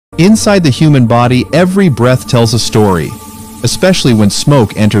Inside the human body, every breath tells a story, especially when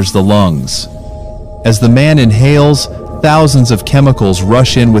smoke enters the lungs. As the man inhales, thousands of chemicals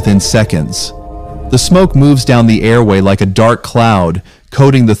rush in within seconds. The smoke moves down the airway like a dark cloud,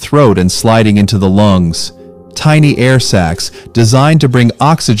 coating the throat and sliding into the lungs. Tiny air sacs, designed to bring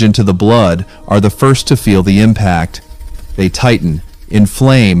oxygen to the blood, are the first to feel the impact. They tighten,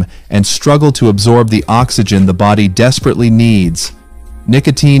 inflame, and struggle to absorb the oxygen the body desperately needs.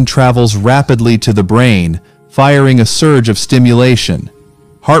 Nicotine travels rapidly to the brain, firing a surge of stimulation.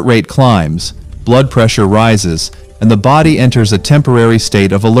 Heart rate climbs, blood pressure rises, and the body enters a temporary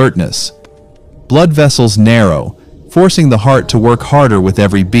state of alertness. Blood vessels narrow, forcing the heart to work harder with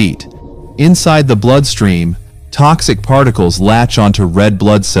every beat. Inside the bloodstream, toxic particles latch onto red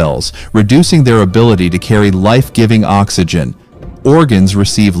blood cells, reducing their ability to carry life-giving oxygen. Organs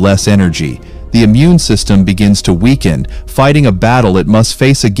receive less energy. The immune system begins to weaken, fighting a battle it must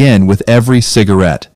face again with every cigarette.